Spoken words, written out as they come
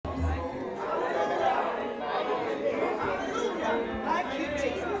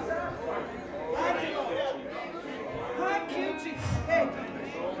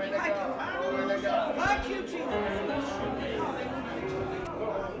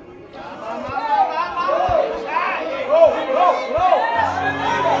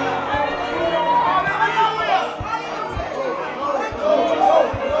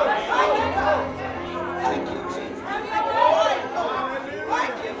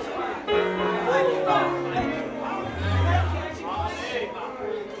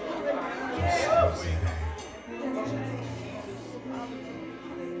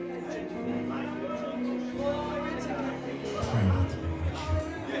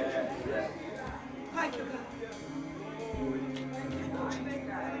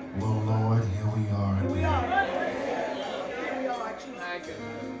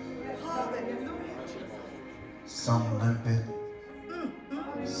Some limping,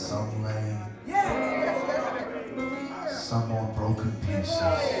 some lame, some on broken pieces.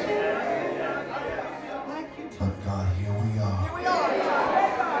 But God, here we are.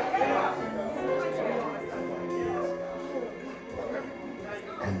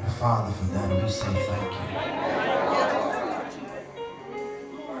 And Father, for that we say thank you.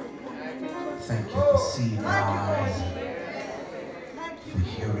 Thank you for seeing eyes, for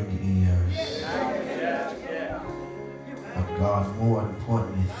hearing ears. But God, more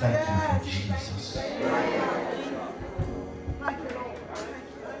importantly, thank you for Jesus.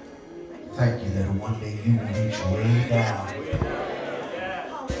 Thank you that one day you reached way down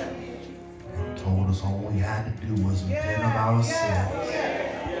and told us all we had to do was repent of our sins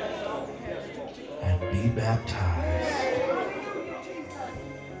and be baptized.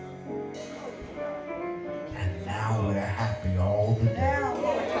 And now we're happy all the day.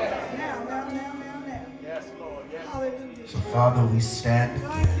 So Father, we stand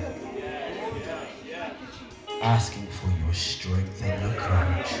again asking for your strength and your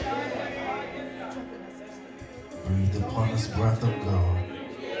courage. Breathe upon us, breath of God.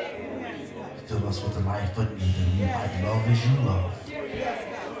 Fill us with the life anew that we might love as you love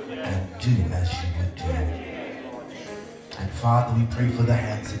and do as you would do. And Father, we pray for the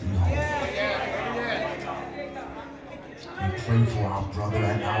hands that we hold. We pray for our brother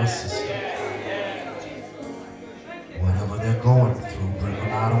and our sister. Whatever they're going through, bring them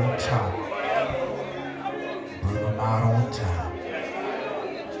out on top. Bring them out on top.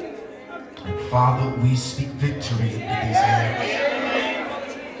 And Father, we speak victory into these hands.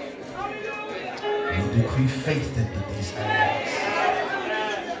 We decree faith into these hands.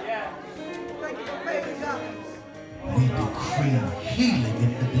 We decree healing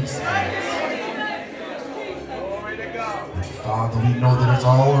into these hands. And Father, we know that it's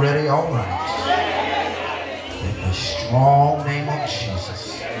already all right. In the strong name of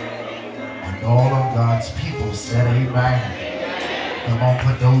Jesus. And all of God's people said amen. Come on,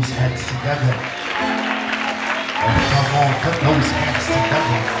 put those hands together. And come on, put those hands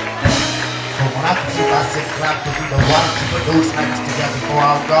together. So when I say clap for people, why don't you put those hands together for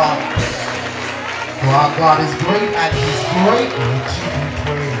our God? For our God is great and he's greatly to be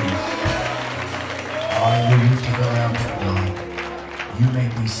praised. Hallelujah to the Lamb of God. You may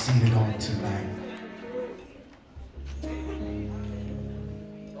be seated on tonight.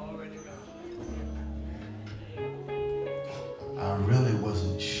 I really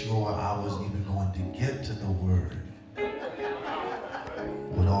wasn't sure I was even going to get to the word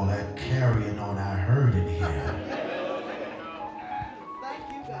with all that carrying on I heard in here.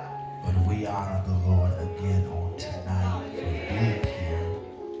 But we honor the Lord again on tonight for being here.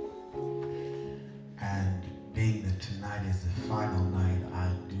 And being that tonight is the final night,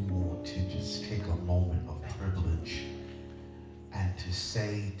 I do want to just take a moment of privilege and to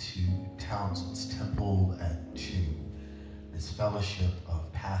say to Townsend's Temple and to this fellowship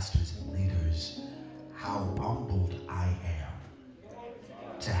of pastors and leaders how humbled I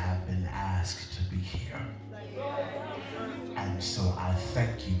am to have been asked to be here. And so I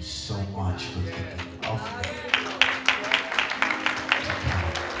thank you so much for thinking of me to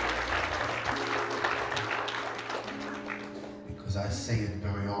come. Because I say it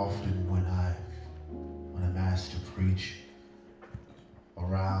very often when I'm asked to preach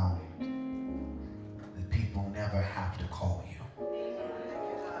around, that people never have to call you.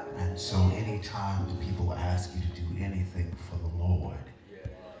 And so anytime the people ask you to do anything for the Lord,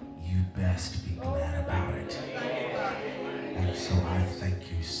 you best be glad about it. And so I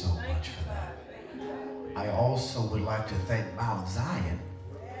thank you so much for that. I also would like to thank Mount Zion.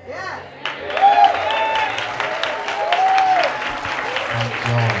 Thank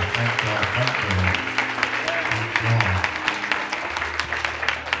y'all, thank y'all, thank y'all. Thank y'all.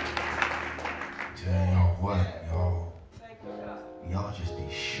 Tell y'all what, y'all just be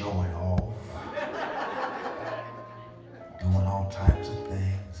showing off, doing all types of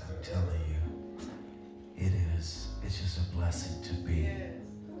things. I'm telling you, it's just a blessing to be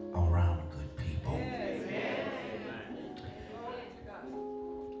around good people.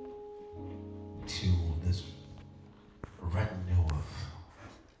 To this retinue of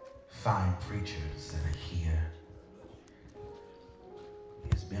fine preachers that are here,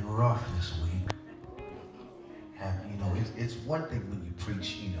 it's been rough this week. It's one thing when you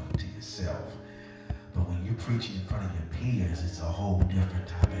preach, to yourself, but when you're preaching in front of your peers, it's a whole different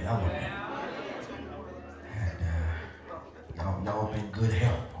type of element. And y'all been good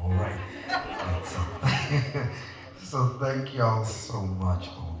help, all right? So thank y'all so much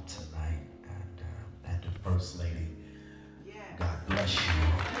on tonight, and the First Lady. God bless you.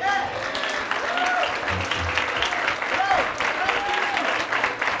 Thank you.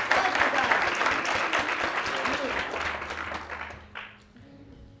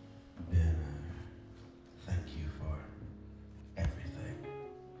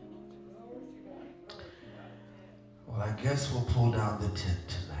 guess we'll pull down the tent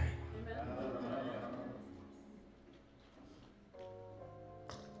tonight.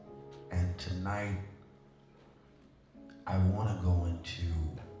 And tonight, I want to go into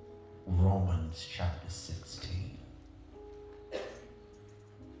Romans chapter 16.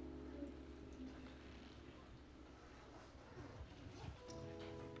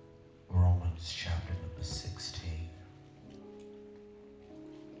 Romans chapter number 16.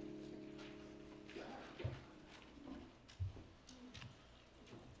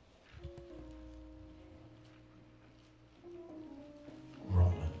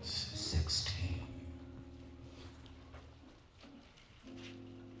 Romans 16.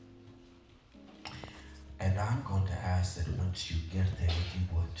 And I'm going to ask that once you get there, if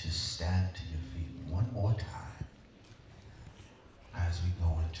you would to stand to your feet one more time as we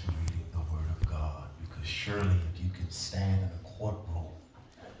go into reading the Word of God. Because surely if you can stand in a courtroom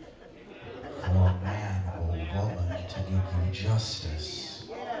for a man or a woman to give you justice,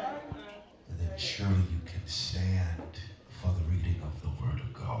 then surely you can stand for the reading of the Word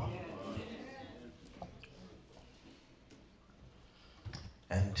of God.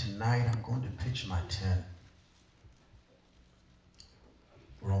 And tonight I'm going to pitch my tent.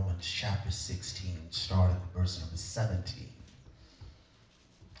 Romans chapter 16, starting at verse number 17.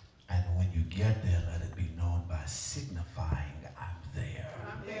 And when you get there, let it be known by signifying, I'm there.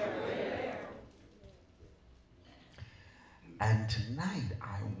 I'm there. And tonight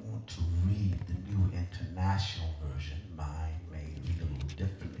I want to read the New International Version. Mine may read a little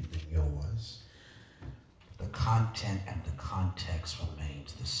differently than yours. The content and the context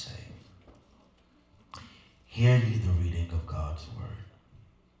remains the same. Hear ye the reading of God's word.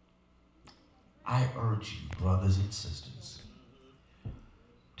 I urge you, brothers and sisters,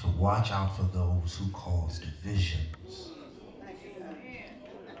 to watch out for those who cause divisions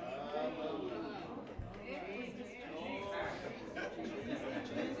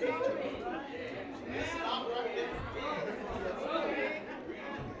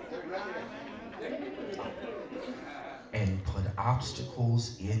and put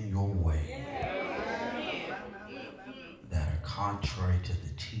obstacles in your way that are contrary to the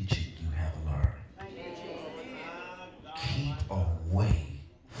teaching you have learned. Keep away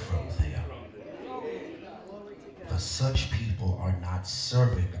from them. For such people are not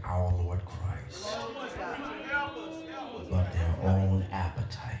serving our Lord Christ, but their own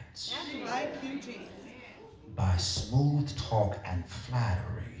appetites. By smooth talk and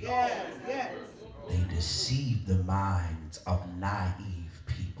flattery, they deceive the minds of naive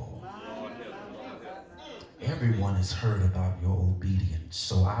people. Everyone has heard about your obedience,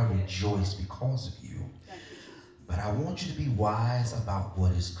 so I rejoice because of you. But I want you to be wise about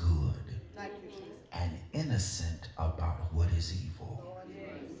what is good and innocent about what is evil.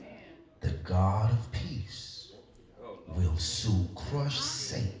 The God of peace will soon crush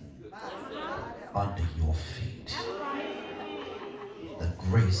Satan under your feet. The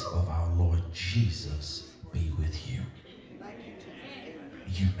grace of our Lord Jesus be with you.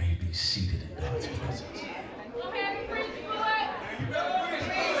 You may be seated in God's presence.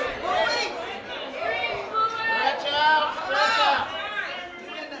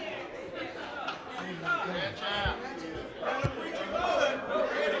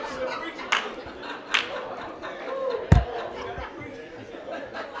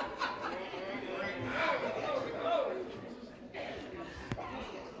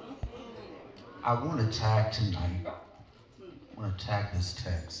 I want to tag tonight, I want to tag this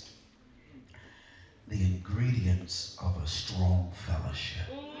text, the ingredients of a strong fellowship.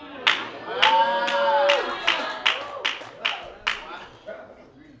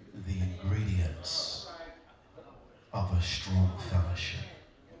 The ingredients of a strong fellowship.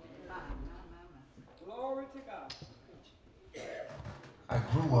 Glory to God. I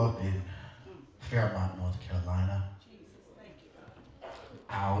grew up in Fairmont, North Carolina.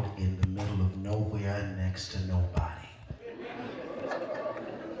 Out in the middle of nowhere next to nobody.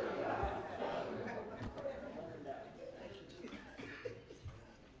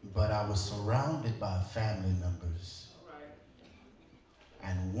 But I was surrounded by family members.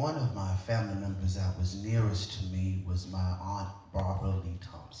 And one of my family members that was nearest to me was my Aunt Barbara Lee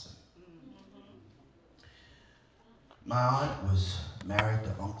Thompson. My aunt was married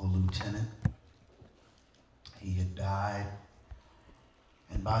to Uncle Lieutenant. He had died.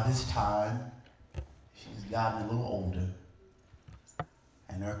 And by this time, she's gotten a little older,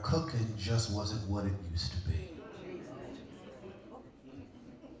 and her cooking just wasn't what it used to be.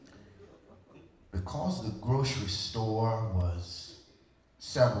 Because the grocery store was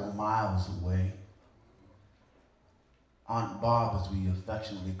several miles away, Aunt Barb, as we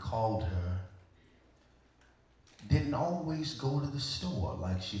affectionately called her, didn't always go to the store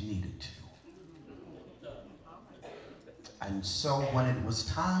like she needed to. And so when it was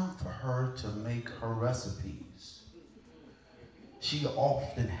time for her to make her recipes, she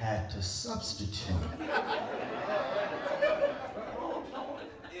often had to substitute. It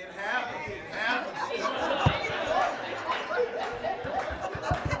happens. It happens.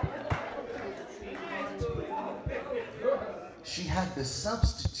 She had to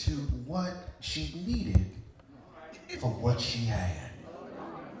substitute what she needed for what she had.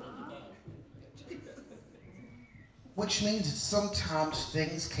 Which means that sometimes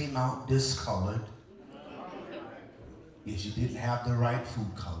things came out discolored if you didn't have the right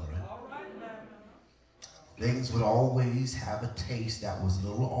food coloring. Things would always have a taste that was a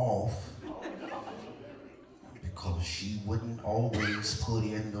little off because she wouldn't always put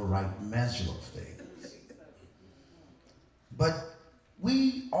in the right measure of things. But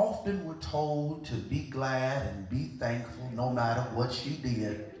we often were told to be glad and be thankful no matter what she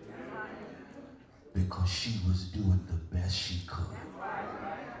did, because she was doing the best she could.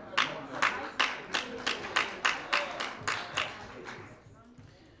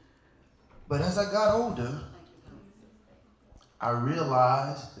 But as I got older, I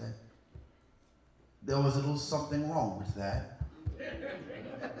realized that there was a little something wrong with that.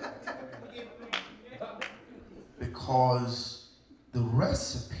 Because the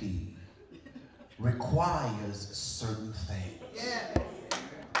recipe requires certain things.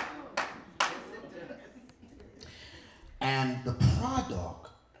 And the product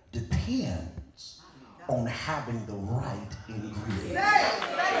depends on having the right ingredients.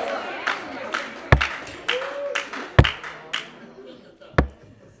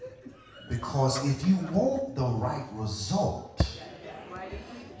 Because if you want the right result,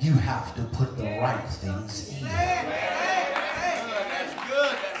 you have to put the right things in. That's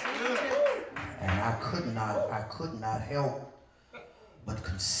good. That's good. And I could not help but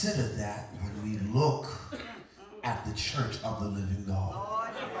consider that when we look at the church of the living God.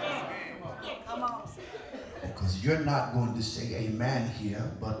 Because you're not going to say amen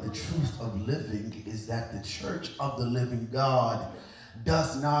here, but the truth of living is that the church of the living God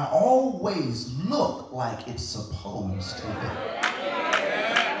does not always look like it's supposed to look.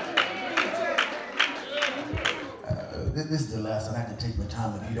 This is the last, and I can take my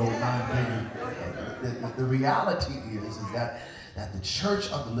time if you don't mind. The reality is that the church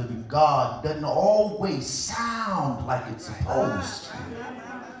of the living God doesn't always sound like it's supposed to.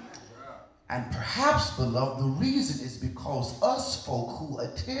 And perhaps, beloved, the reason is because us folk who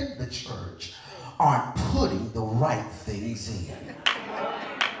attend the church aren't putting the right things in.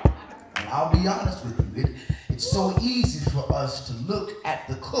 And I'll be honest with you, it's so easy for us to look at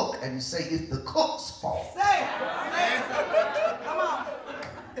the cook and say it's the cook's fault. Say it. Come on.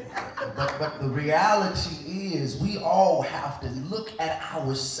 But the reality is we all have to look at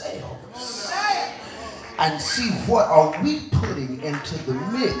ourselves and see what are we putting into the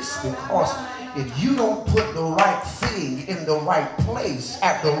mix, because if you don't put the right thing in the right place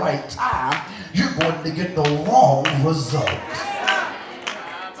at the right time, you're going to get the wrong result.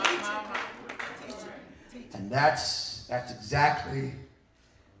 And that's exactly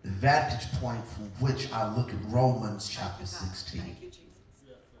the vantage point from which I look at Romans chapter 16.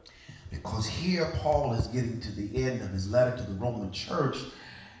 Because here Paul is getting to the end of his letter to the Roman church,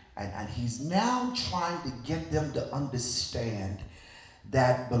 and he's now trying to get them to understand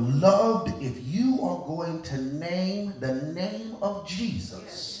that, beloved, if you are going to name the name of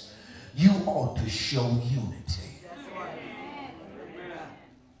Jesus, you ought to show unity.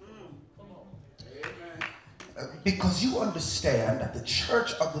 Because you understand that the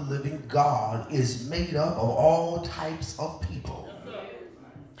church of the living God is made up of all types of people.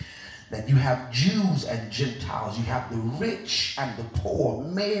 That you have Jews and Gentiles, you have the rich and the poor,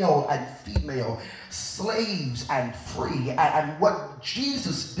 male and female, slaves and free. And what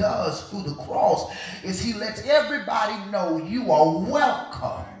Jesus does through the cross is he lets everybody know you are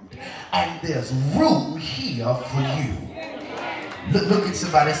welcomed and there's room here for you. Look at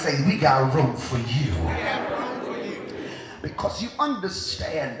somebody and say, we got room for you. Because you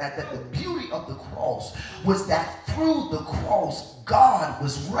understand that the beauty of the cross was that through the cross, God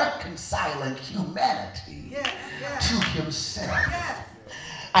was reconciling humanity to himself.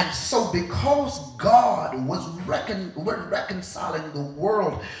 And so because God was reconciling the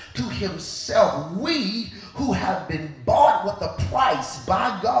world to himself, we who have been bought with a price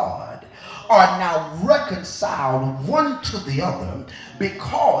by God are now reconciled one to the other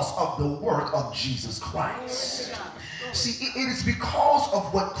because of the work of Jesus Christ. See, it is because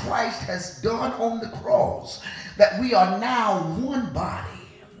of what Christ has done on the cross that we are now one body.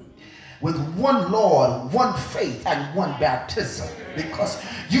 with one Lord, one faith, and one baptism. Because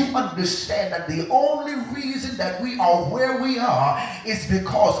you understand that the only reason that we are where we are is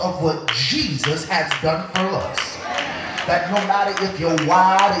because of what Jesus has done for us. That no matter if you're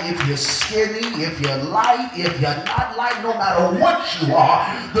wide, if you're skinny, if you're light, if you're not light, no matter what you are,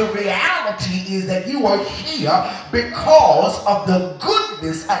 the reality is that you are here because of the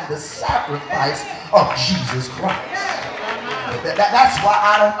goodness and the sacrifice of Jesus Christ. That's why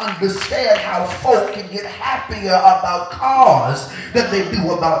I don't understand how folk can get happier about cars than they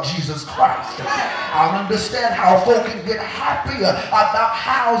do about Jesus Christ. I don't understand how folk can get happier about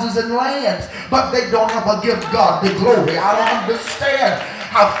houses and lands, but they don't ever give God the glory. I don't understand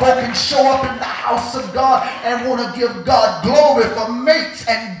how folk can show up in the house of God and want to give God glory for mates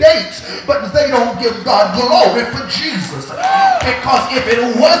and dates, but they don't give God glory for Jesus. Because if it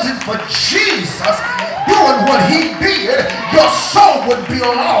wasn't for Jesus doing what he did, your soul would be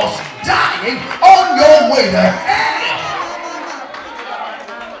lost, dying on your way to hell.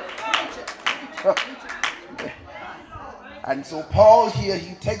 And so Paul here,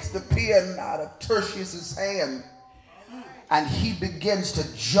 he takes the pen out of Tertius's hand and he begins to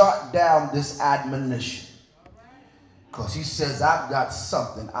jot down this admonition. Because he says, I've got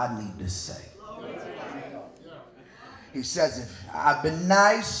something I need to say. He says, if I've been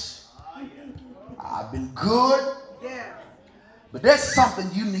nice, I've been good, but there's something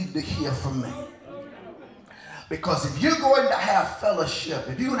you need to hear from me. Because if you're going to have fellowship,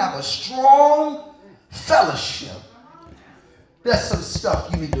 if you're going to have a strong fellowship, there's some stuff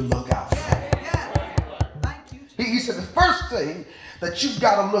you need to look out for. He said the first thing that you've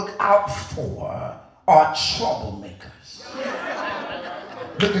got to look out for are troublemakers.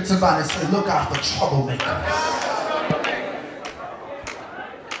 Look at somebody and say, look out for troublemakers.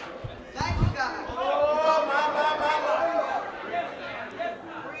 Thank you, God.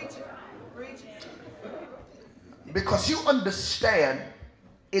 Preach it. Because you understand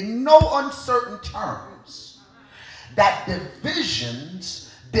in no uncertain terms that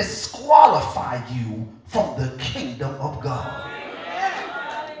divisions disqualify you from the kingdom of God.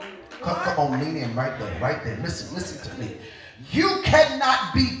 Come on, lean in right there. Listen to me. You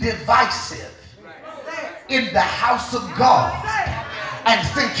cannot be divisive in the house of God and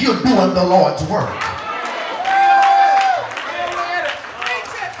think you're doing the Lord's work.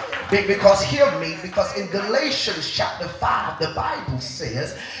 Because hear me, because in Galatians chapter 5, the Bible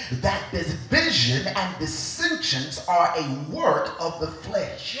says that division and dissensions are a work of the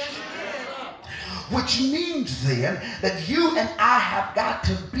flesh. Which means then that you and I have got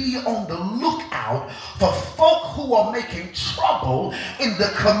to be on the lookout for folk who are making trouble in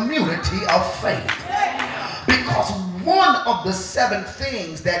the community of faith. Because one of the 7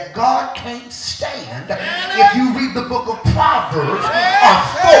 things that God can't stand, if you read the book of Proverbs, are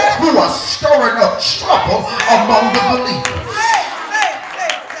folk who are stirring up trouble among the believers.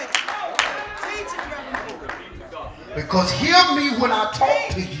 Because hear me when I talk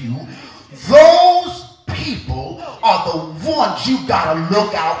to you, those people are the ones you gotta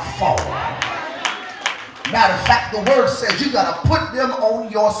look out for. Matter of fact, the word says you gotta put them on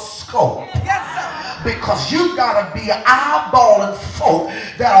your scope. Yes, sir. Because you gotta be eyeballing folk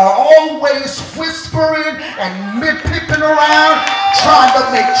that are always whispering and peeping around, trying to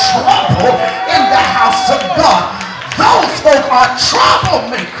make trouble in the house of God. Those folk are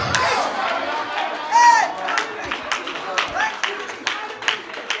troublemakers.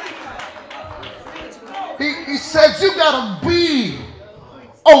 He says you gotta be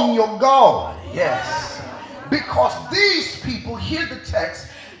on your guard. Yes. Because these people, hear the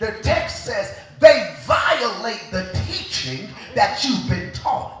text says they violate the teaching that you've been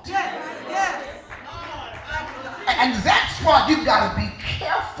taught. Yes. And that's why you gotta be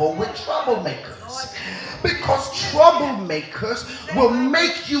careful with troublemakers. Because troublemakers will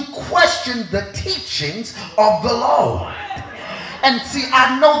make you question the teachings of the Lord. And see,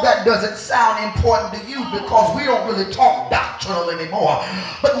 I know that doesn't sound important to you because we don't really talk doctrinal anymore.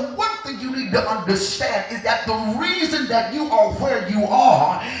 But one thing you need to understand is that the reason that you are where you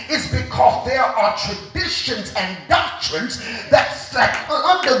are is because there are traditions and doctrines that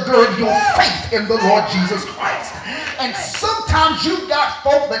undergird your faith in the Lord Jesus Christ. And sometimes you got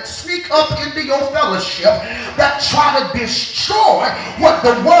folk that sneak up into your fellowship that try to destroy what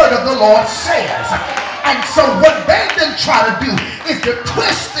the word of the Lord says. And so what they then try to do is to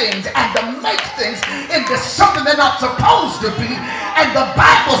twist things and to make things into something they're not supposed to be. And the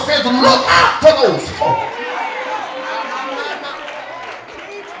Bible says, look out for those folk.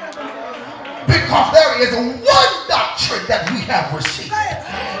 Because there is one doctrine that we have received.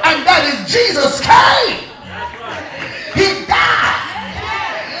 And that is Jesus came. He died.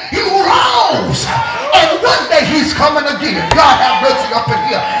 He rose goes. And one day he's coming again. God have mercy up in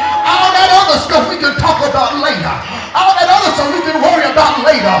here. All that other stuff we can talk about later. All that other stuff we can worry about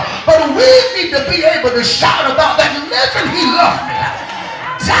later. But we need to be able to shout about that living he loved me.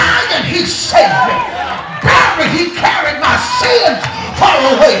 Dying he saved me. Buried he carried my sins far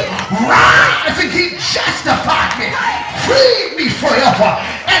away. Rising he justified me. Freed me forever.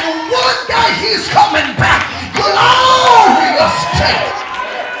 And one day he's coming back. Glorious day.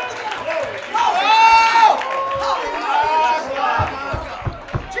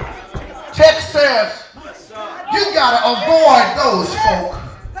 Text says you got to avoid those folk.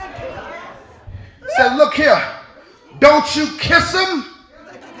 Say, look here, don't you kiss them.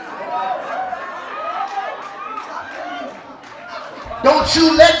 Don't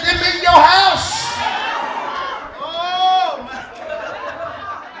you let them in your house.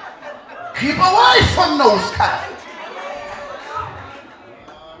 Keep away from those kind.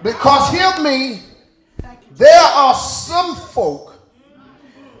 Because hear me, there are some folk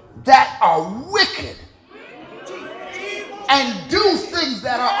that are wicked and do things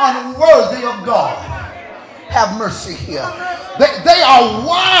that are unworthy of God. Have mercy here. They are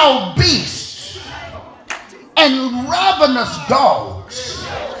wild beasts and ravenous dogs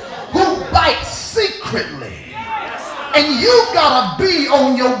who bite secretly. And you gotta be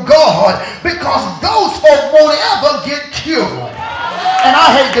on your guard because those folk won't ever get killed. And I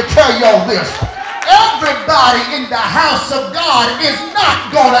hate to tell y'all this. Everybody in the house of God is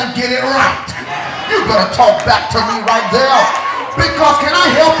not gonna get it right. You better talk back to me right there. Because can I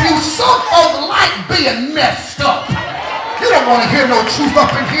help you? Some folks like being messed up. You don't want to hear no truth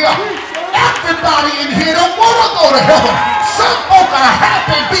up in here. Everybody in here don't want to go to heaven. Some folk are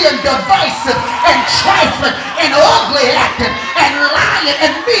happy being divisive and trifling and ugly acting and lying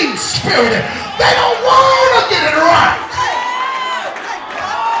and mean spirited. They don't want to get it right.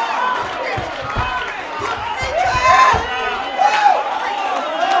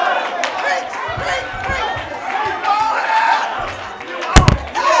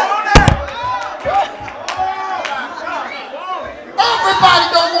 Everybody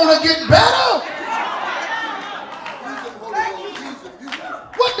don't want to get better.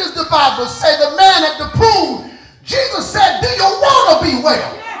 What does the Bible say? The man at the pool, Jesus said, do you want to be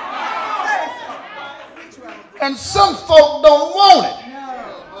well? And some folk don't want it.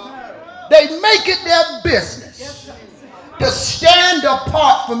 They make it their business to stand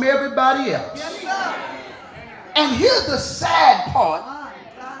apart from everybody else. And here's the sad part.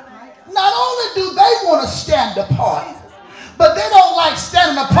 Not only do they want to stand apart, but they don't like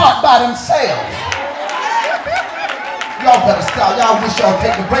standing apart by themselves. Y'all better stop. Y'all wish y'all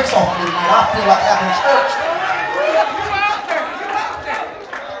take the brakes off me tonight. I feel like having church.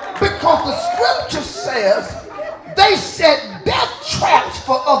 Because the scripture says they set death traps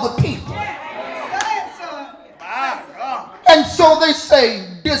for other people. And so they say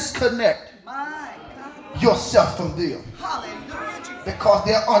disconnect yourself from them. Because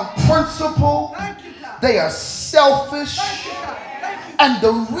they're unprincipled. They are selfish. And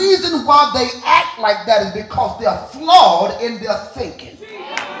the reason why they act like that is because they're flawed in their thinking.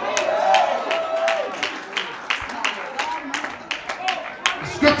 The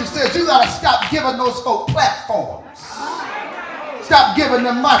scripture says you got to stop giving those folk platforms. Stop giving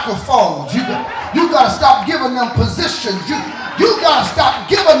them microphones. You got to stop giving them positions. You got to stop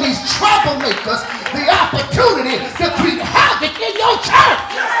giving these troublemakers the opportunity to create havoc in your church.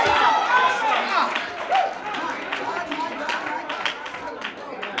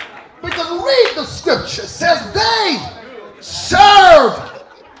 Because read the scripture. It says they serve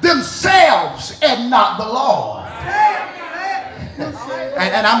themselves and not the Lord.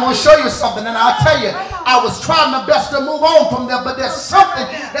 And I'm going to show you something, and I'll tell you, I was trying my best to move on from there, but there's something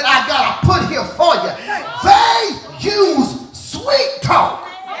that I got to put here for you. They use sweet talk.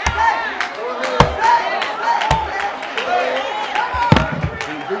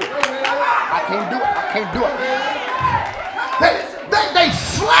 I can't do it. They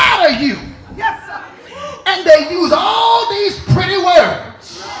flatter you. Yes, sir. And they use all these pretty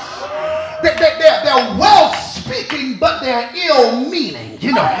words. They're well speaking, but they're ill meaning.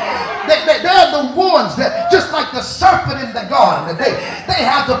 You know, they're the ones that, just like the serpent in the garden, they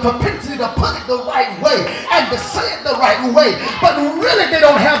have the propensity to put it the right way and to say it the right way, but really they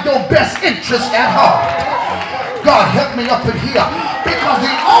don't have your best interest at heart. God help me up in here, because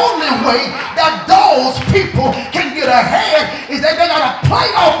the only way that those people can get ahead is that they got to play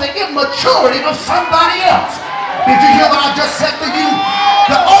off the immaturity of somebody else. Did you hear what I just said to you?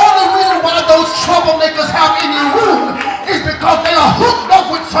 The only reason why those troublemakers have any room is because they are hooked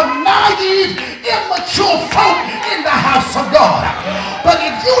up with some naive, immature folk in the house of God. But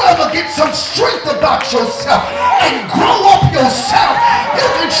if you ever get some strength about yourself and grow up yourself, you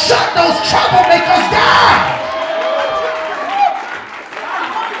can shut those troublemakers down.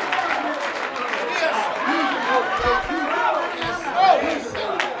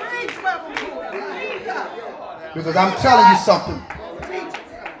 Because I'm telling you something.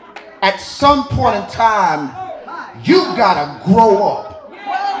 At some point in time, you gotta grow up.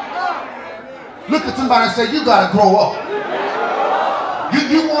 Look at somebody and say, you gotta grow up.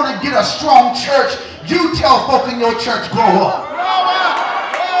 You want to get a strong church, you tell folk in your church, grow up.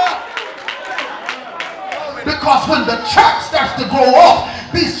 Because when the church starts to grow up,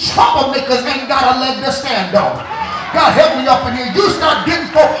 these troublemakers ain't got a leg to stand on. God help me up in here. You start getting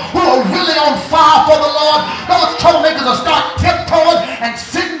folk who are really on fire for the Lord. Those troublemakers will start tiptoeing and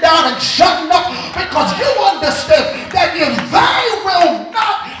sitting down and shutting up, because you understand that if they will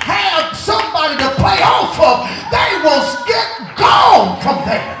not have somebody to play off of, they will get gone from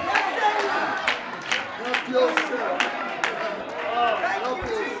there.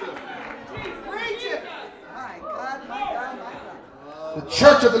 The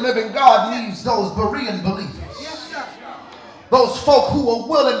church of the living God needs those Berean believers. Those folk who are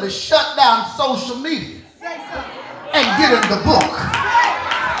willing to shut down social media and get in the book.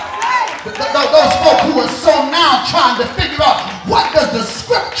 Those folk who are so now trying to figure out, what does the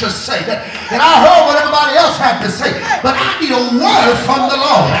scripture say? That I heard what everybody else had to say, but I need a word from the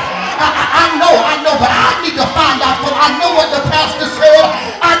Lord. I know, but I need to find out. I know what the pastor said.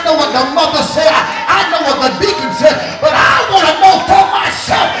 I know what the mother said. I know what the deacon said, but I want to know for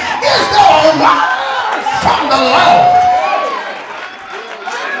myself, is there a word from the Lord?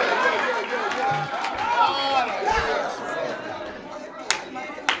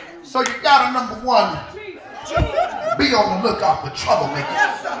 So you gotta, number one, be on the lookout for troublemakers.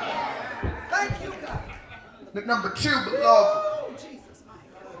 Yes, sir. Thank you, God. Number two, beloved,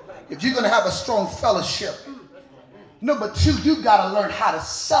 if you're gonna have a strong fellowship, number two, you gotta learn how to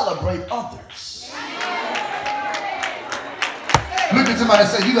celebrate others. Look at somebody and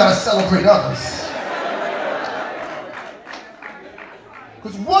say, you gotta celebrate others.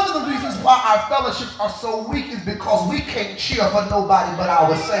 Because one of the reasons why our fellowships are so weak is because we can't cheer for nobody but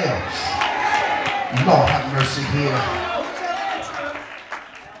ourselves. Lord have mercy here.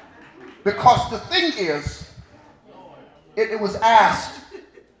 Because the thing is, it was asked,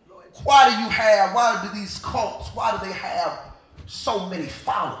 why do these cults, why do they have so many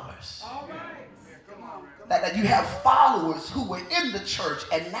followers? That you have followers who were in the church,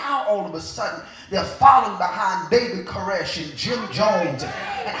 and now all of a sudden they're following behind David Koresh and Jim Jones.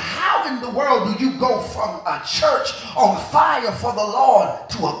 And how in the world do you go from a church on fire for the Lord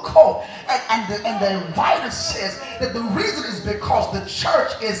to a cult? And the writer says that the reason is because the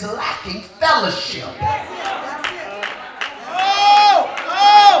church is lacking fellowship.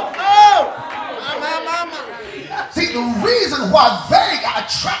 See, the reason why they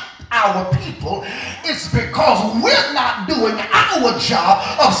attract our people is because we're not doing our job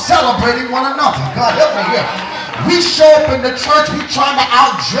of celebrating one another. God help me here. We show up in the church, we trying to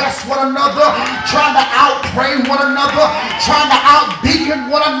outdress one another, trying to outpray one another, trying to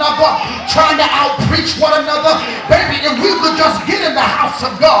outdeacon one another, trying to outpreach one another. Baby, if we could just get in the house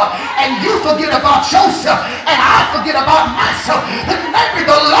of God and you forget about yourself and I forget about myself, then maybe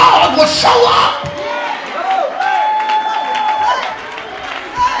the Lord will show up.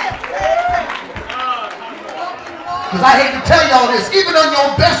 Because I hate to tell y'all this, even on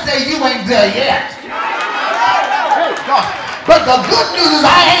your best day, you ain't there yet. But the good news is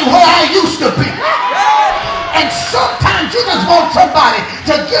I ain't where I used to be. And sometimes you just want somebody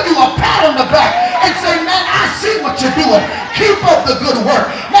to give you a pat on the back and say, man, I see what you're doing. Keep up the good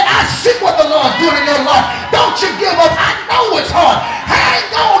work. Man, I see what the Lord's doing in your life. Don't you give up. I know it's hard. Hang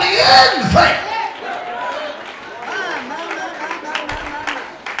on in there.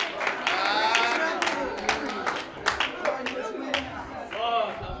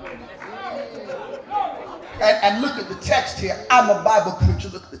 And look at the text here. I'm a Bible preacher.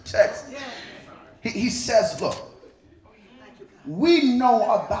 Look at the text. He says, look, we know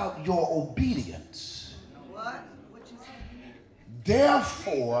about your obedience.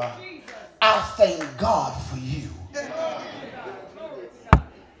 Therefore, I thank God for you.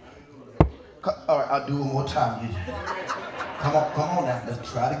 All right, I'll do it one more time. Come on now.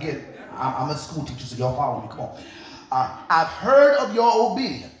 Let's try to get it. I'm a school teacher, so y'all follow me. Come on. I've heard of your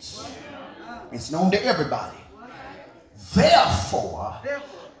obedience. It's known to everybody. Therefore,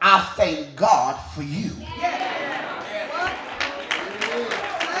 I thank God for you.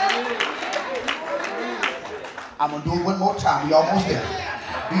 I'm going to do it one more time. We almost there.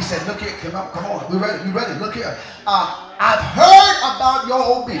 He said, look here, come on. We ready? You ready? Look here. I've heard about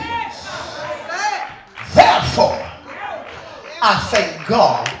your obedience. Therefore, I thank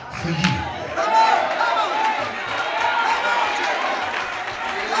God for you.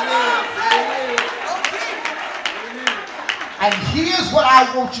 And here's what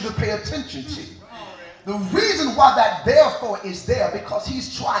I want you to pay attention to. The reason why that therefore is there, because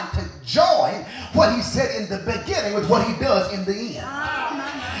he's trying to join what he said in the beginning with what he does in the end.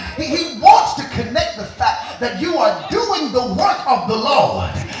 He wants to connect the fact that you are doing the work of the Lord.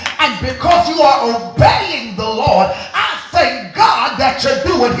 And because you are obeying the Lord, I thank God that you're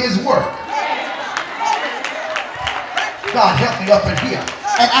doing his work. God help me up in here.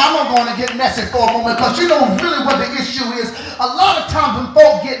 And I'm going to get messy for a moment, because you know really what the issue is. A lot of times when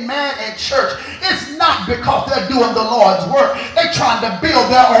folk get mad at church, it's not because they're doing the Lord's work. They're trying to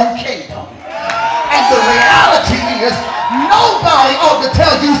build their own kingdom. And the reality is, nobody ought to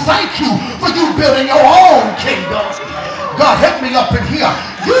tell you thank you for you building your own kingdom. God help me up in here.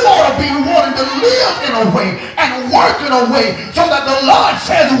 You ought to be wanting to live in a way and work in a way so that the Lord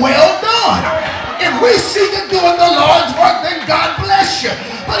says, well done. If we see you doing the Lord's work, then God bless you.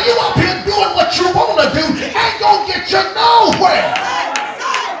 But you up here doing what you want to do ain't going to get you nowhere.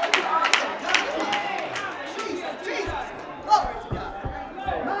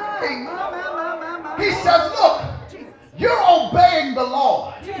 He says, look, you're obeying the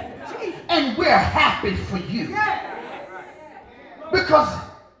Lord, and we're happy for you. Because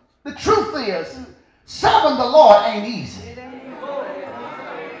the truth is, serving the Lord ain't easy.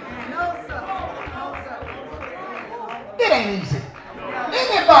 It ain't easy.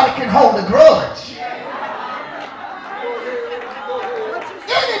 Anybody can hold a grudge.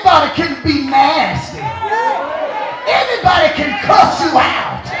 Anybody can be nasty. Anybody can cuss you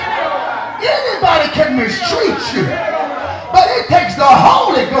out. Anybody can mistreat you. But it takes the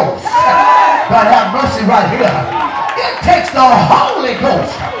Holy Ghost. God have mercy right here. It takes the Holy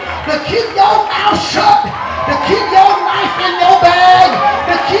Ghost to keep your mouth shut, to keep your knife in your bag,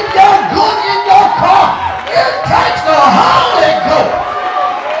 to keep your gun in your car. It takes the Holy Ghost.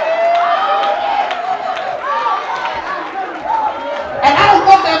 And I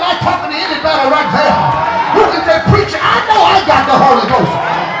wonder, am I talking to anybody right there who can say, preacher, I know I got the Holy Ghost.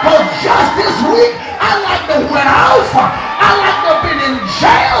 Because just this week, I like to went off. I like to have been in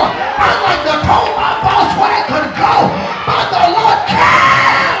jail. I like to told my boss where I could go. But the Lord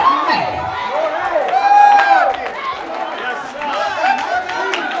kept me.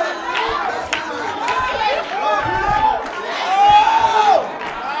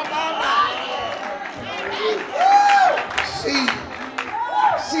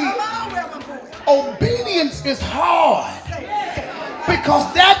 See, obedience is hard.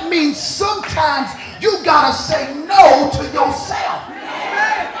 Because that means sometimes you gotta say no to yourself.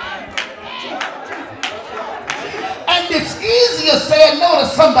 And it's easier saying no to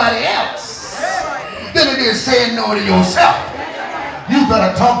somebody else than it is saying no to yourself. You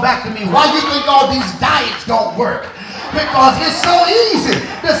better talk back to me. Why do you think all these diets don't work? Because it's so easy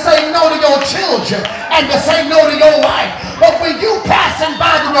to say no to your children and to say no to your wife. But when you passing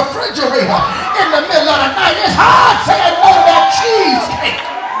by the refrigerator in the middle of the night, it's hard saying no to that cheesecake.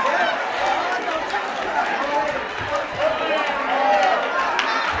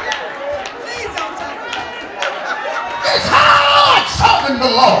 It's hard serving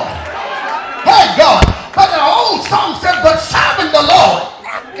the Lord. Hey God, but the old song said, but serving the Lord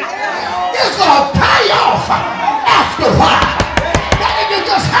is going to pay off after a while. That if you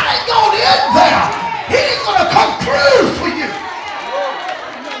just hang on in there, he's going to come through for you.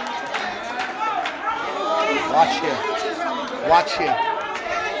 Watch here. Watch here.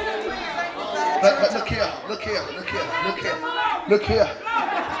 But look here. Look here. Look here. Look here. Look here.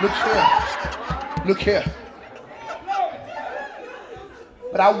 Look here. Look here.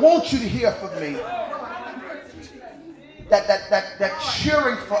 But I want you to hear from me that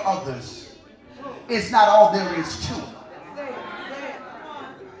cheering for others is not all there is to it.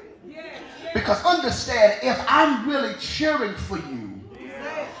 Because understand, if I'm really cheering for you,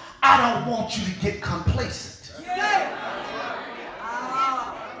 I don't want you to get complacent.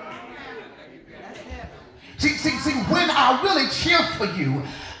 See, when I really cheer for you,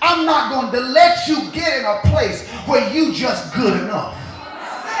 I'm not going to let you get in a place where you just good enough.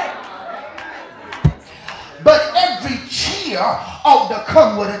 But every cheer ought to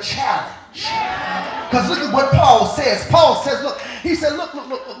come with a challenge. Because look at what Paul says. Paul says, look, he said, look.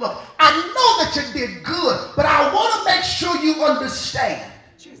 I know that you did good, but I want to make sure you understand.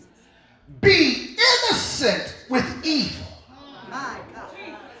 Be innocent with evil,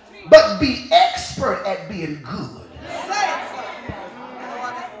 but be expert at being good.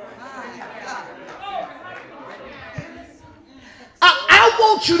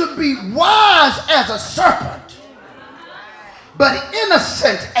 want you to be wise as a serpent, but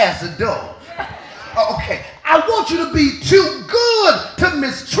innocent as a dove. Okay, I want you to be too good to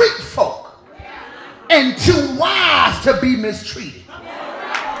mistreat folk and too wise to be mistreated.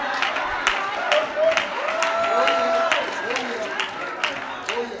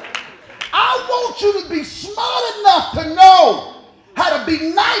 I want you to be smart enough to know how to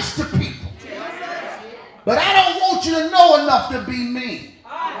be nice to people, but I don't want you to know enough to be mean.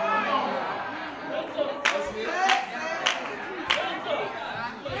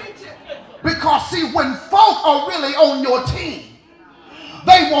 Because see, when folk are really on your team,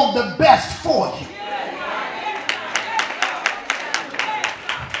 they want the best for you.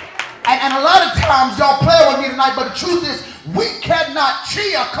 And a lot of times y'all play with me tonight, but the truth is we cannot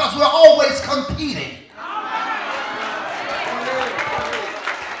cheer because we're always competing.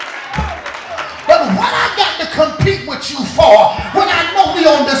 But what I got to compete with you for when I know we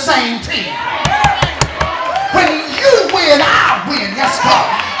on the same team? When you win, I win. Yes,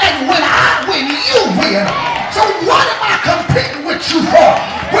 God. And when I win, you win. So what am I competing with you for?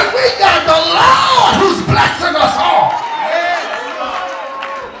 When we got the Lord who's blessing us all.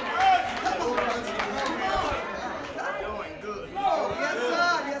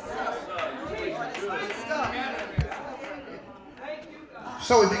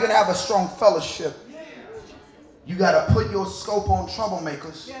 So if you're going to have a strong fellowship, you got to put your scope on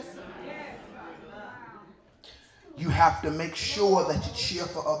troublemakers. You have to make sure that you cheer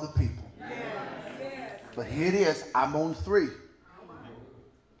for other people. But here it is. I'm on 3.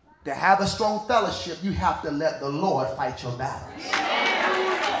 To have a strong fellowship, you have to let the Lord fight your battles.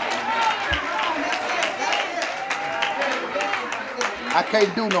 I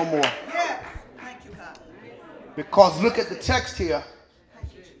can't do no more. Because look at the text here.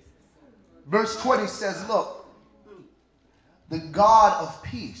 Verse 20 says, look, the God of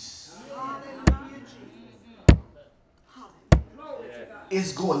peace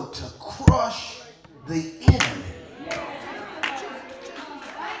is going to crush the enemy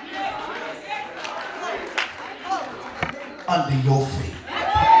under your feet.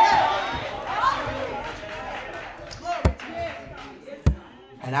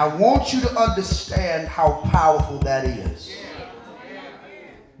 And I want you to understand how powerful that is.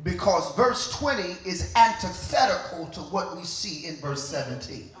 Because verse 20 is antithetical to what we see in verse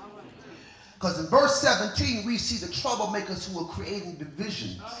 17. Because in verse 17, we see the troublemakers who are creating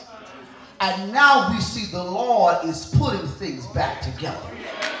divisions. And now we see the Lord is putting things back together.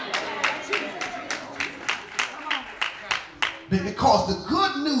 Because the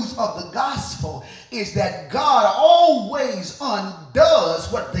good news of the gospel is that God always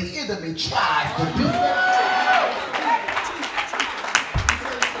undoes what the enemy tries to do.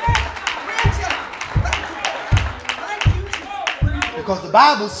 Because the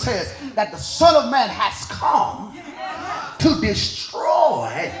Bible says that the Son of Man has come to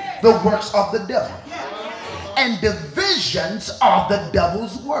destroy the works of the devil. And divisions are the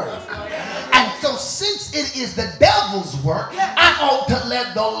devil's work. And so since it is the devil's work, I ought to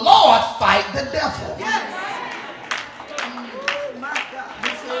let the Lord fight the devil.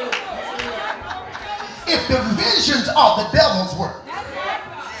 If divisions are the devil's work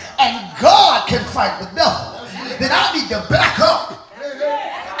and God can fight the devil, then I need to back up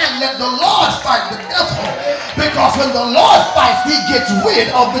and let the Lord fight the devil, because when the Lord fights, he gets rid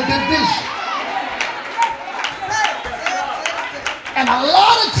of the division. And a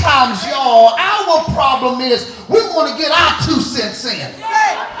lot of times, y'all, our problem is we want to get our 2 cents in.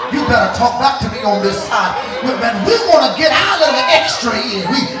 You better talk back to me on this side. We want to get our little extra in.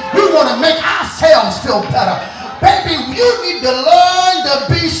 We want to make ourselves feel better. Baby, you need to learn to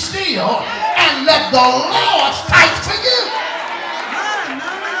be still and let the Lord fight for you.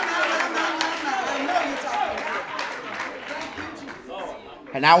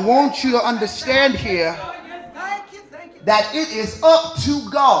 And I want you to understand here that it is up to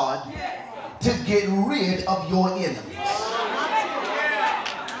God to get rid of your enemies.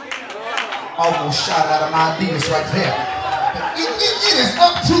 Almost shot out of my ideas right there. It is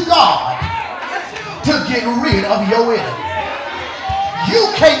up to God to get rid of your enemies.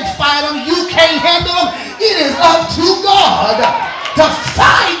 You can't fight them. You can't handle them. It is up to God to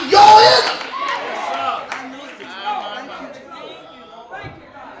fight your enemies.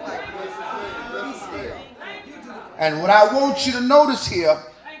 And what I want you to notice here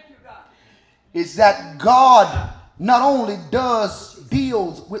is that God not only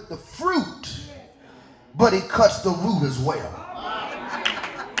deals with the fruit, but he cuts the root as well.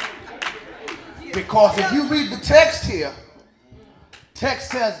 Because if you read the text here, text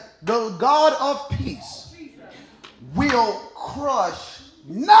says, the God of peace will crush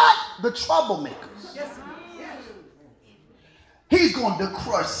not the troublemakers. He's going to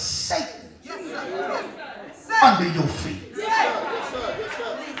crush Satan under your feet.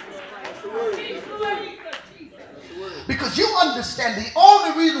 Because you understand the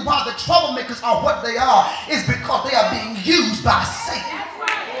only reason why the troublemakers are what they are is because they are being used by Satan.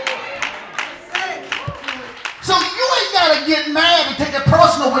 So you ain't got to get mad and take it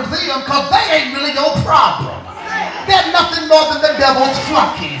personal with them because they ain't really your problem. They're nothing more than the devil's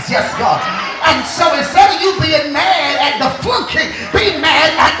flunkies. Yes, God. And so instead of you being mad at the flunky, be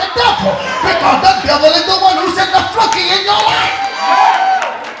mad at the devil. Because the devil is the one who sent the flunky in your life.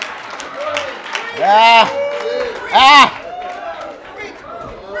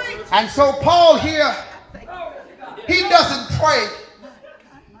 And so Paul here, he doesn't pray,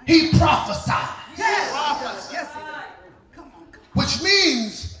 he prophesies. Which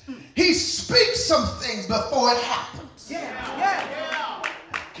means he speaks some things before it happens.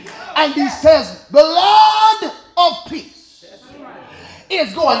 And he says, the Lord of peace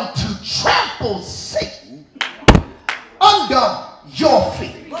is going to trample Satan under your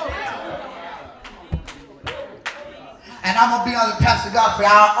feet. And I'm going to be honest, Pastor Godfrey,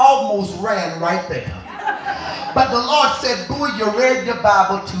 I almost ran right there. But the Lord said, boy, you read your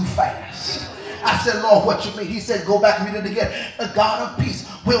Bible too fast. I said, Lord, what you mean? He said, go back and read it again. The God of peace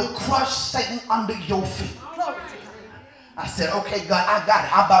will crush Satan under your feet. I said, okay, God, I got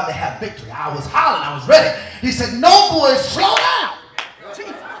it. I'm about to have victory. I was hollering. I was ready. He said, no, boys, slow down.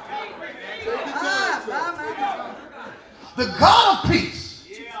 The God of peace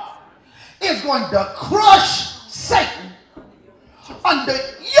is going to crush Satan under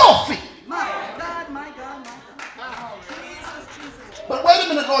your feet. My God, my God, my God. Jesus. But wait a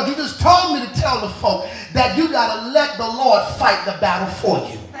minute, Lord. You just told me to tell the folk that you got to let the Lord fight the battle for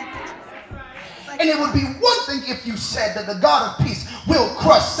you. And it would be one thing if you said that the God of peace will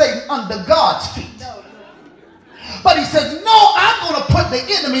crush Satan under God's feet. But he says, no, I'm going to put the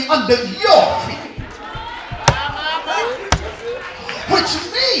enemy under your feet. Which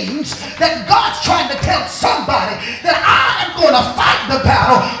means that God's trying to tell somebody that I am going to fight the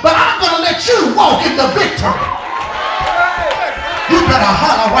battle, but I'm going to let you walk in the victory. You better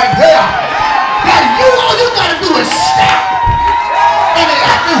holler right there. That all you got to do is step. And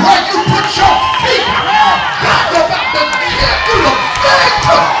everywhere you put your feet, God's about to give you the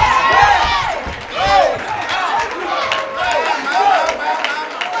victory.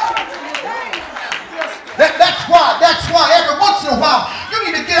 That's why every once in a while you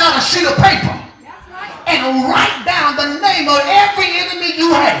need to get out a sheet of paper and write down the name of every enemy you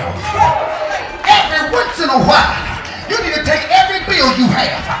have. Every once in a while you need to take every bill you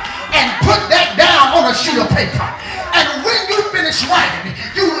have and put that down on a sheet of paper. And when you finish writing,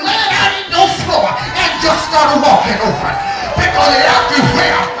 you lay it out in your floor and just start walking over it. Because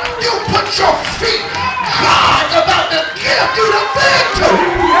everywhere you put your feet, God's about to give you the victory.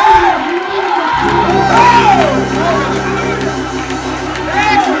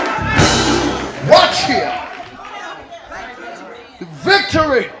 Watch here. The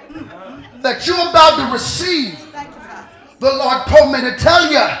victory that you're about to receive, the Lord told me to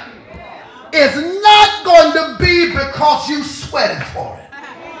tell you, is not going to be because you sweated for it.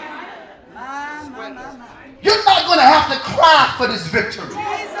 You're not going to have to cry for this victory.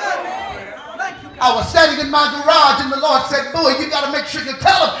 I was standing in my garage and the Lord said, boy, you got to make sure you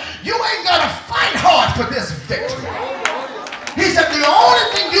tell him you ain't got to fight hard for this victory. He said the only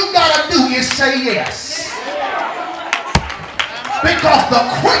thing you got to do is say yes. Because the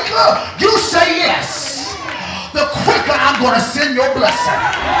quicker you say yes, the quicker I'm going to send your blessing.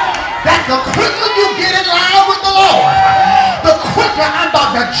 That the quicker you get in line with the Lord, the quicker I'm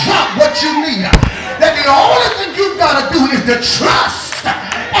about to drop what you need. That the only thing you got to do is to trust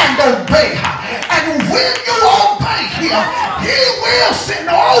and obey. And when you obey him, he will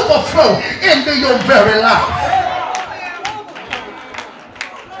send overflow into your very life.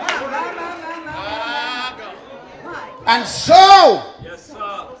 And so,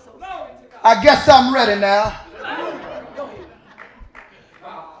 I guess I'm ready now.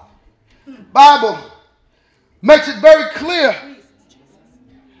 Bible makes it very clear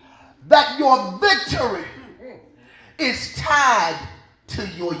that your victory is tied to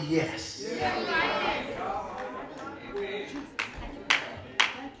your yes.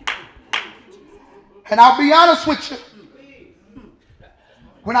 And I'll be honest with you.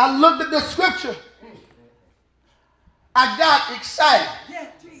 When I looked at this scripture, I got excited.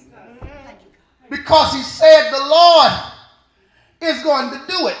 Because he said the Lord is going to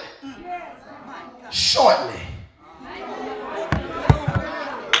do it shortly.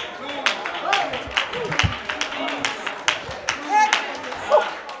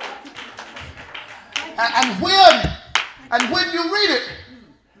 And when you read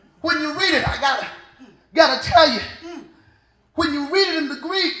it, I gotta tell you, when you read it in the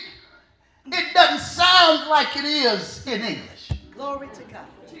Greek, it doesn't sound like it is in English. Glory to God.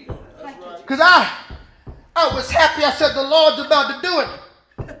 Because I was happy. I said the Lord's about to do it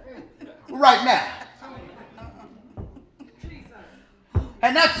right now.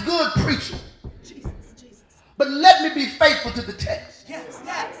 And that's good preaching. But let me be faithful to the text. Yes.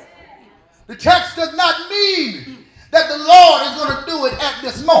 The text does not mean that the Lord is going to do it at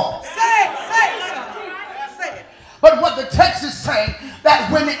this moment. Say it. But what the text is saying,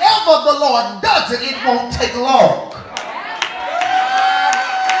 that whenever the Lord does it, it won't take long.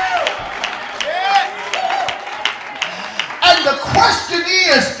 And the question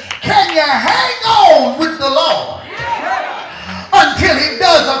is, can you hang on with the Lord until he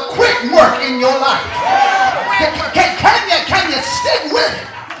does a quick work in your life? Can you stick with it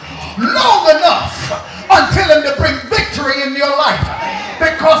long enough until him to bring victory in your life?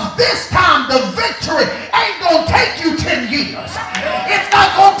 Because this time the victory ain't going to take you 10 years. It's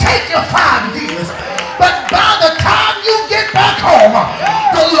not going to take you 5 years. But by the time you get back home,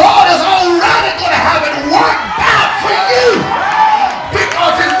 the Lord is already going to have it worked out for you.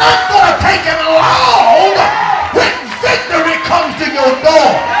 Because it's not going to take him long when victory comes to your door.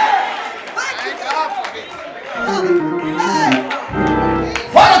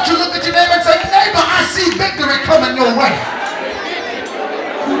 Why don't you look at your neighbor and say, neighbor, I see victory coming your way.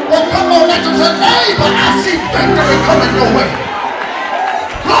 Well, come on, let them say, neighbor, I see victory coming your way.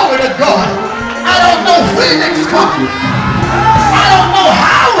 Glory to God. I don't know when it's coming. I don't know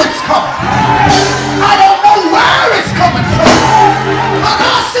how it's coming. I don't know where it's coming from. But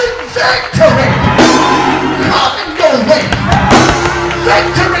I see victory coming your way.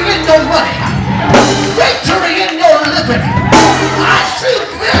 Victory in your money. Victory in your living. I see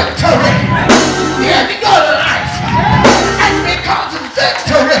victory in your life. And because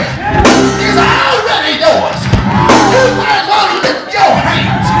victory is already yours, you might as well lift your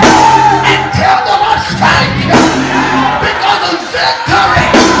hands and tell the Lord thank you, because of victory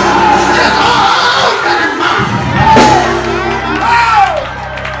is already mine.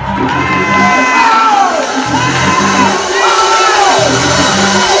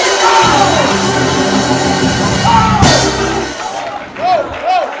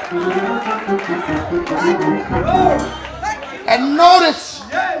 And notice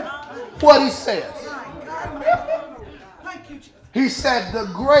what he says. He said,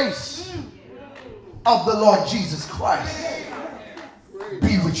 the grace of the Lord Jesus Christ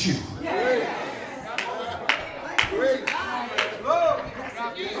be with you.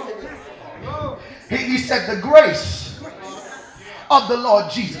 He said, the grace of the Lord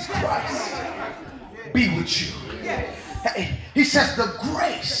Jesus Christ be with you. He says, the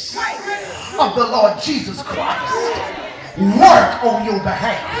grace of the Lord Jesus Christ work on your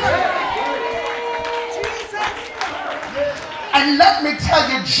behalf. And let me tell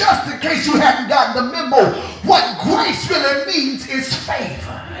you, just in case you haven't gotten the memo, what grace really means is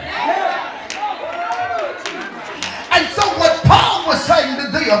favor. And so what Paul was saying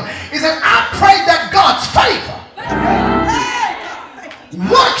to them is that I pray that God's favor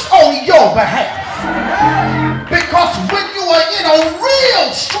works on your behalf. Because when you are in a real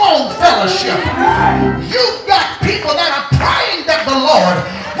strong fellowship, you've got people that are praying that the Lord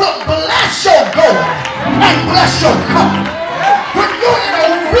will bless your going and bless your coming. When you're in a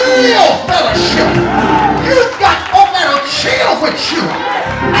real fellowship, you've got folk that'll chill with you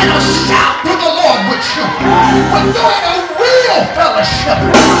and will shout to the Lord with you. When you're in a real fellowship,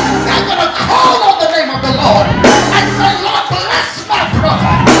 they're going to call on the name of the Lord and say, Lord, bless my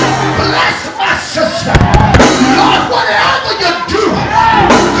brother, bless my sister. Lord, whatever you do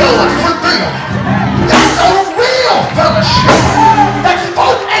it for them. That's a real fellowship. That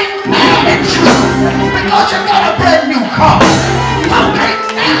folk ain't mad at you because you got a brand new car. Folk ain't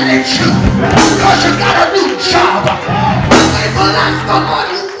mad at you because you got a new job. But they bless the Lord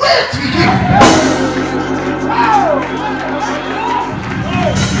with you.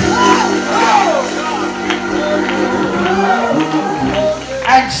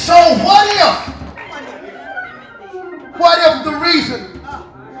 And so what if the reason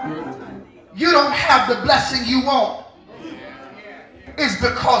you don't have the blessing you want is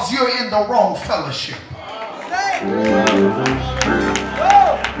because you're in the wrong fellowship?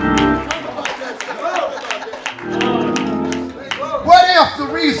 What if the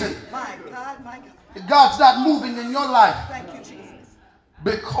reason that God's not moving in your life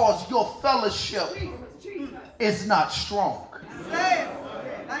because your fellowship is not strong?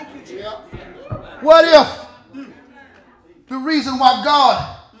 What if the reason why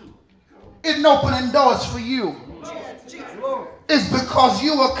God isn't opening doors for you is because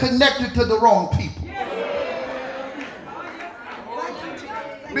you are connected to the wrong people.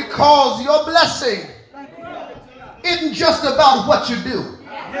 Because your blessing isn't just about what you do,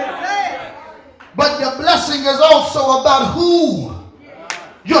 but your blessing is also about who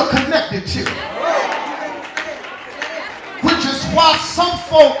you're connected to. Which is why some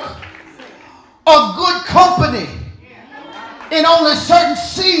folk are good company in only certain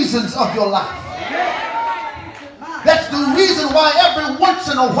seasons of your life. That's the reason why every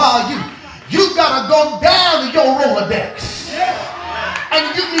once in a while you gotta go down to your Rolodex.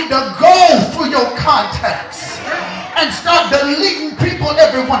 And you need to go through your contacts and start deleting people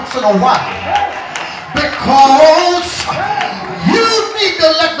every once in a while. Because you need to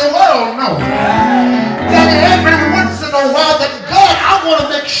let the world know that every once in a while that God, I want to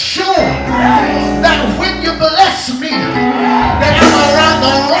make sure that when you bless me, that I'm around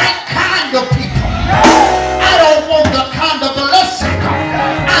the right kind of people. I don't want the kind of blessing.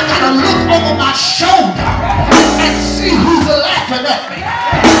 I gotta look over my shoulder and see who's laughing at me.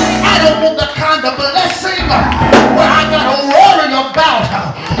 I don't want the kind of blessing where I gotta worry about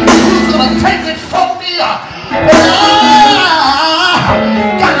who's gonna take it from me. But I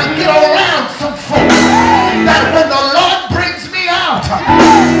gotta get around some folks that when the Lord brings me out,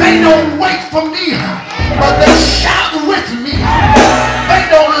 they don't wait for me, but they shout with me. They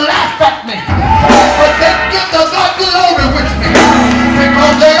don't laugh at me, but they give the God glory with me,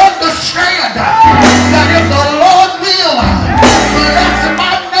 because they understand that if the Lord will bless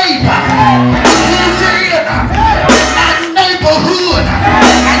my neighbor, he's in my neighborhood,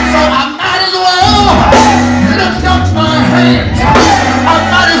 and so I might as well lift up my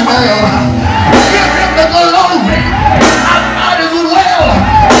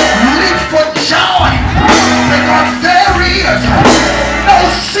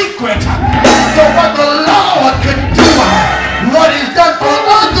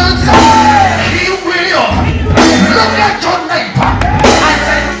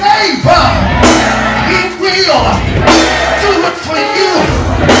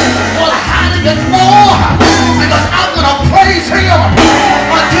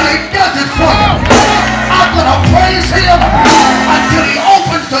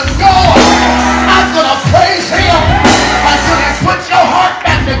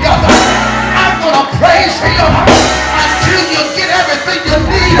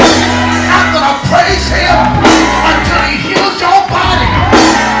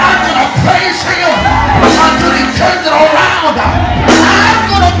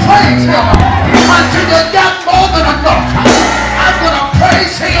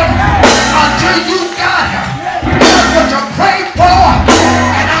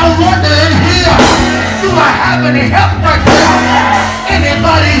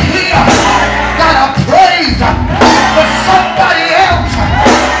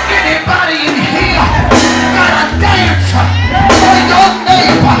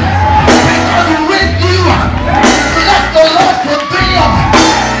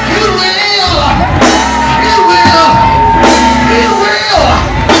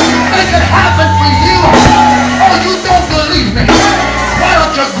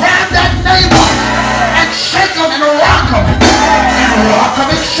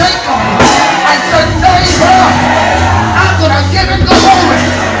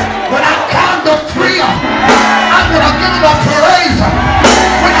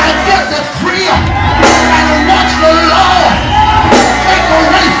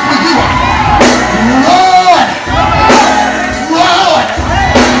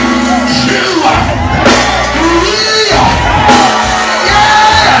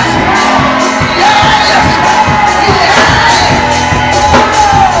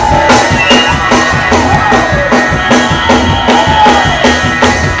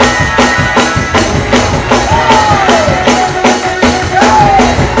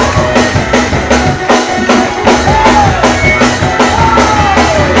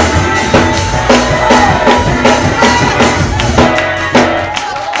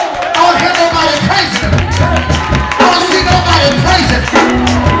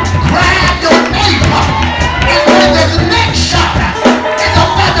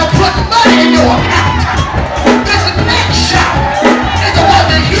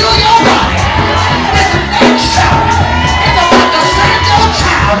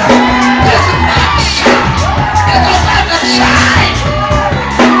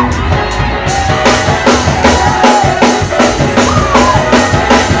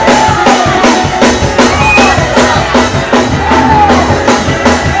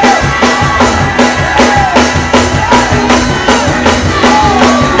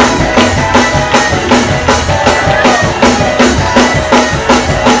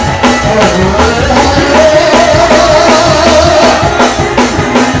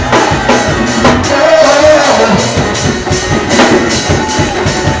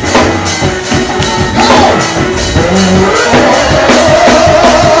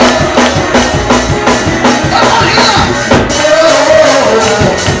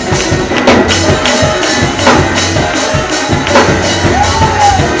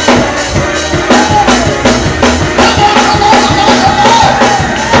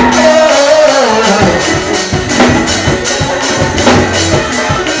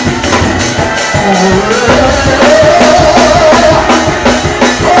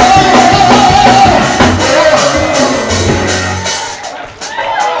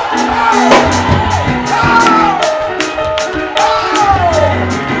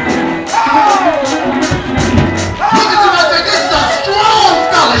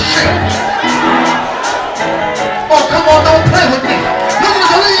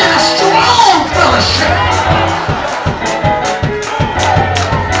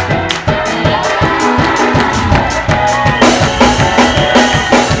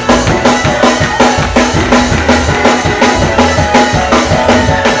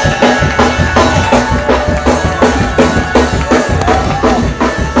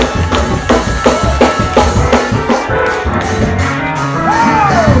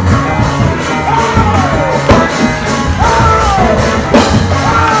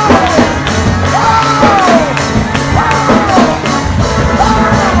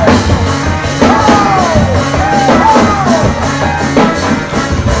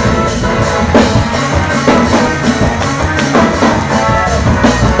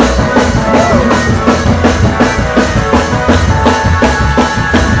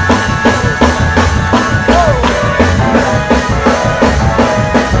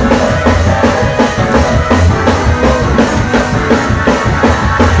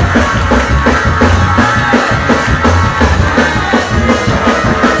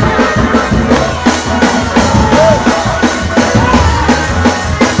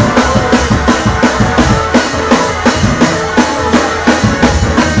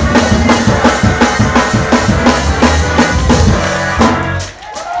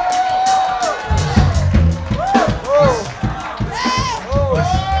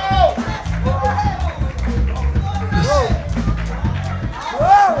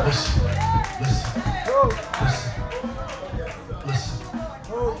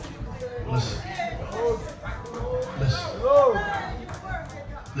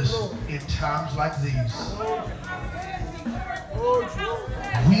Listen, in times like these,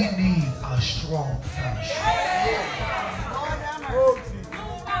 we need a strong fellowship.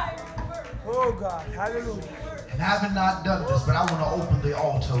 Oh God, hallelujah. And I have not done this, but I want to open the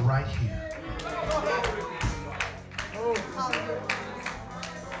altar right here.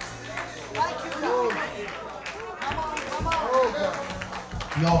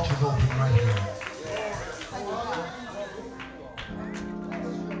 The altar's open right here.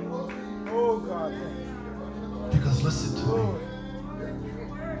 Oh God. Because listen to me.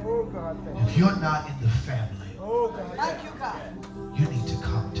 Oh God. If you're not in the family, Oh God. Thank you, God. you need to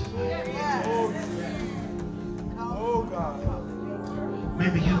come tonight. Yes. Oh God.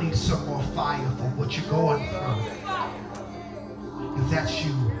 Maybe you need some more fire for what you're going through. If that's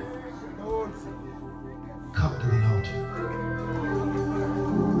you, come to the altar.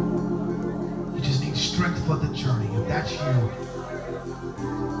 You just need strength for the journey. If that's you,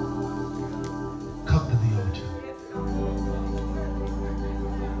 come to the altar.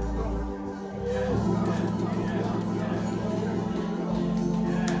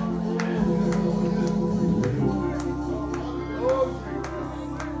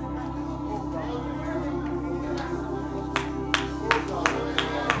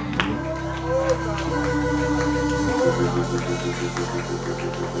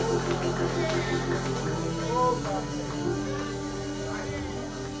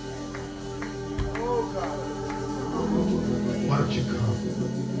 Why don't you come?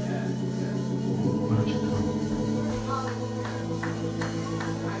 Why don't you come?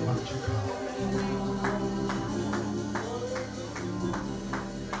 Why don't you come?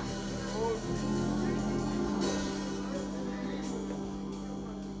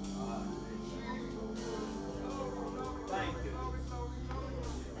 Thank you.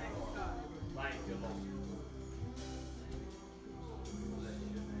 Thank you, Lord.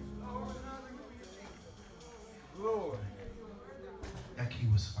 Lord. That key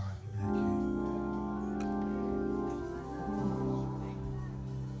was fine. Give me that key.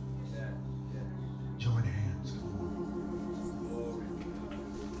 Join hands. Come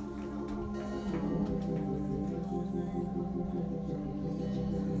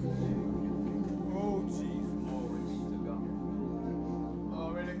on.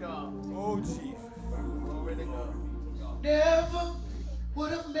 Jesus. Never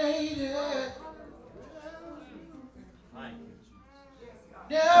would have made it.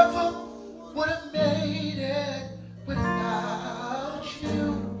 Never would have made it without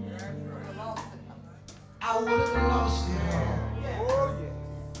you. I would have lost it all. Oh, yes.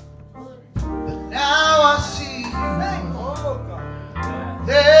 But now I see you Oh, God.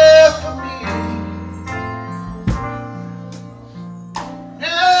 there for me.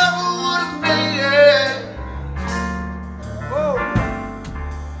 Never would have made it. Oh,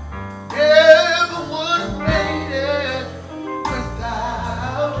 Never would have made it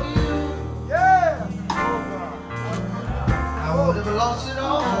without you. yeah. Oh, God. I would have lost it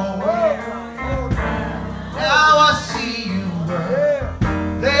all. Oh, God. Now I see you were Yeah.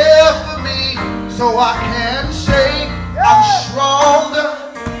 there for me, so I can say I'm stronger,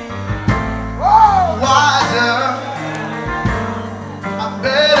 Oh, wiser, I'm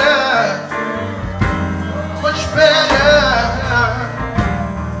better, much better.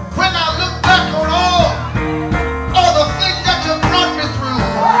 When I look back on all the things that you brought me through,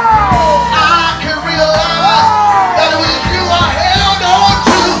 I can realize that it was you I held on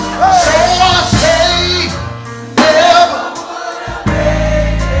to. So I say, never.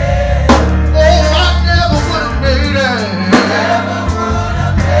 Oh, I never would have made it.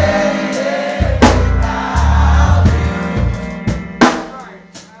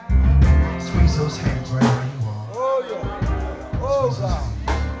 Squeeze those hands right where you are. oh, yeah. Oh, Squeeze those God.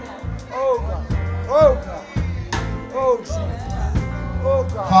 hands. Oh, God. Oh, God. Oh, Jesus. Oh,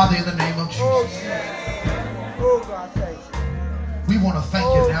 God. Father, in the name of Oh, Jesus, Jesus. Oh, God, thank you. we want to thank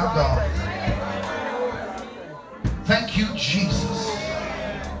you now, God. thank you. Thank you, Jesus,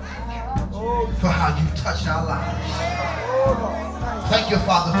 Oh, for how you touched our lives. oh, Lord. Thank you,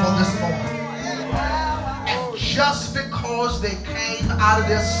 Father, for this moment. And just because they came out of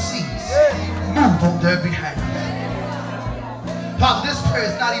their seats, move on their behalf. Father, this prayer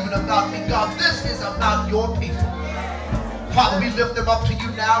is not even about me, God. This is about your people. Father, we lift them up to you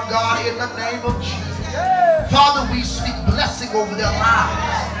now, God, in the name of Jesus. Father, we speak blessing over their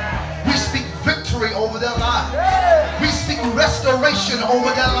lives. We speak victory over their lives. We speak restoration over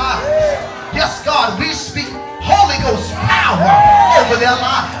their lives. Yes, God, we speak Holy Ghost power over their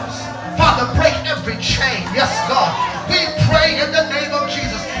lives. Father, break every chain. Yes, God. We pray in the name of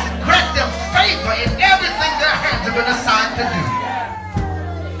Jesus. Grant them favor in everything their hands have been assigned to do.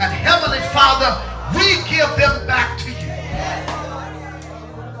 And Heavenly Father, we give them back to you.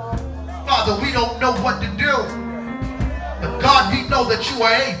 Father, we don't know what to do. But God, we know that you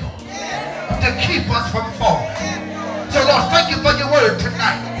are able to keep us from falling. So Lord, thank you for your word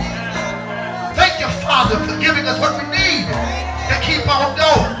tonight. Thank you, Father, for giving us what we need to keep on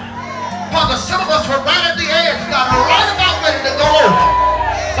going. Father, some of us were right at the edge, God, right about ready to go over.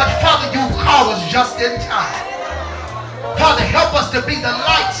 But Father, you called us just in time. Father, help us to be the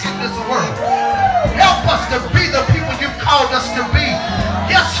lights in this world. Help us to be the people you've called us to be.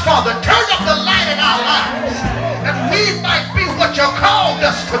 Yes, Father, turn up the light in our lives, and we might be what you called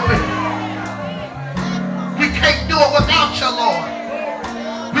us to be. We can't do it without you, Lord.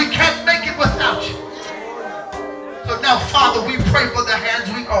 We can't make it without you. So now, Father, we pray for the hands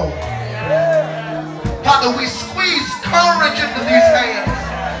we hold. Father, we squeeze courage into these hands.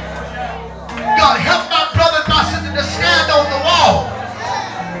 God, help my brother and my sister to stand on the wall.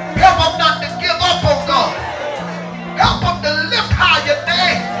 Help them not to give up on God. Help them to lift high your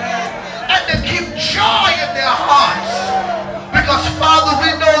name and to keep joy in their hearts. Because, Father,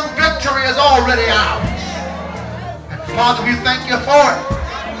 we know victory is already ours. And, Father, we thank you for it.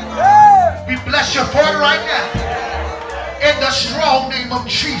 We bless you for it right now. In the strong name of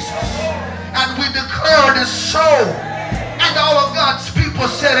Jesus. And we declare it is so. And all of God's people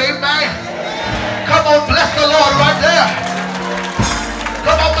said amen. Come on, bless the Lord right there.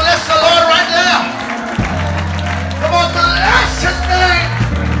 Come on, bless the Lord right there. Come on, bless his name.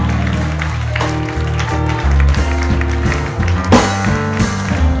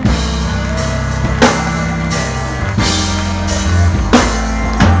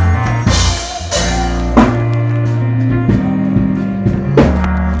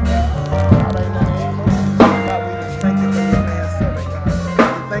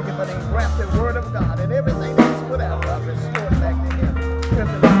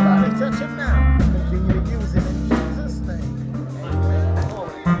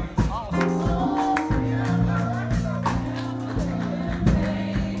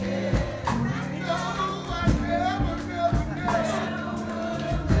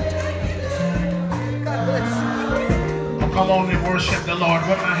 Come on and worship the Lord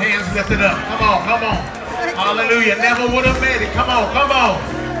with my hands lifted up. Come on, come on. Hallelujah. Never would have made it. Come on, come on.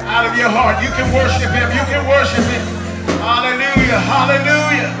 out of your heart. You can worship him. You can worship him. Hallelujah.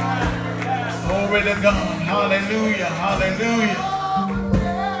 Hallelujah. Glory to God. Hallelujah. Hallelujah.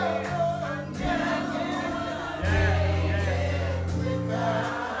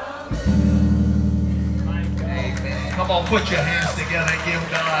 Come on, put your hands together and give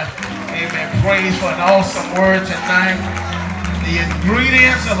God, amen, praise for an awesome word tonight. The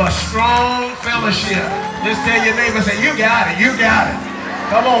ingredients of a strong fellowship. Just tell your neighbor, say, you got it, you got it.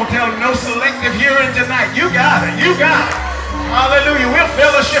 Come on, tell them, no selective hearing tonight. You got it, you got it. Hallelujah, we're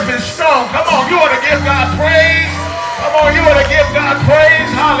fellowshipping strong. Come on, you ought to give God praise. Come on, you ought to give God praise.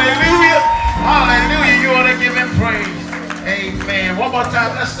 Hallelujah, hallelujah, you ought to give him praise. Amen. One more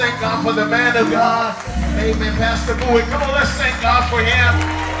time, let's thank God for the man of God. Amen. Pastor Bowie, come on, let's thank God for him.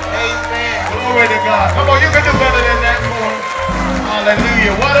 Amen. Glory to God. Come on, you can do better than that for him.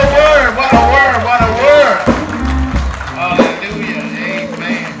 Hallelujah. What a word, what a word, what a word. Hallelujah.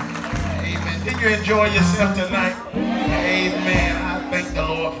 Amen. Amen. Did you enjoy yourself tonight? Amen. I thank the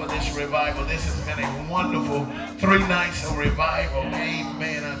Lord for this revival. This has been a wonderful 3 nights of revival.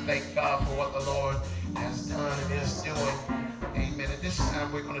 Amen. I thank God for what the Lord has done and is doing. Amen. At this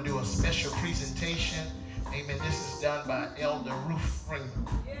time, we're going to do a special presentation. Amen. This is done by Elder Ruth Freeman.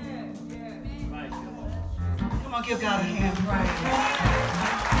 Come on, give God a hand praise.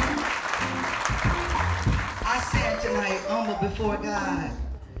 I said tonight, humble before God.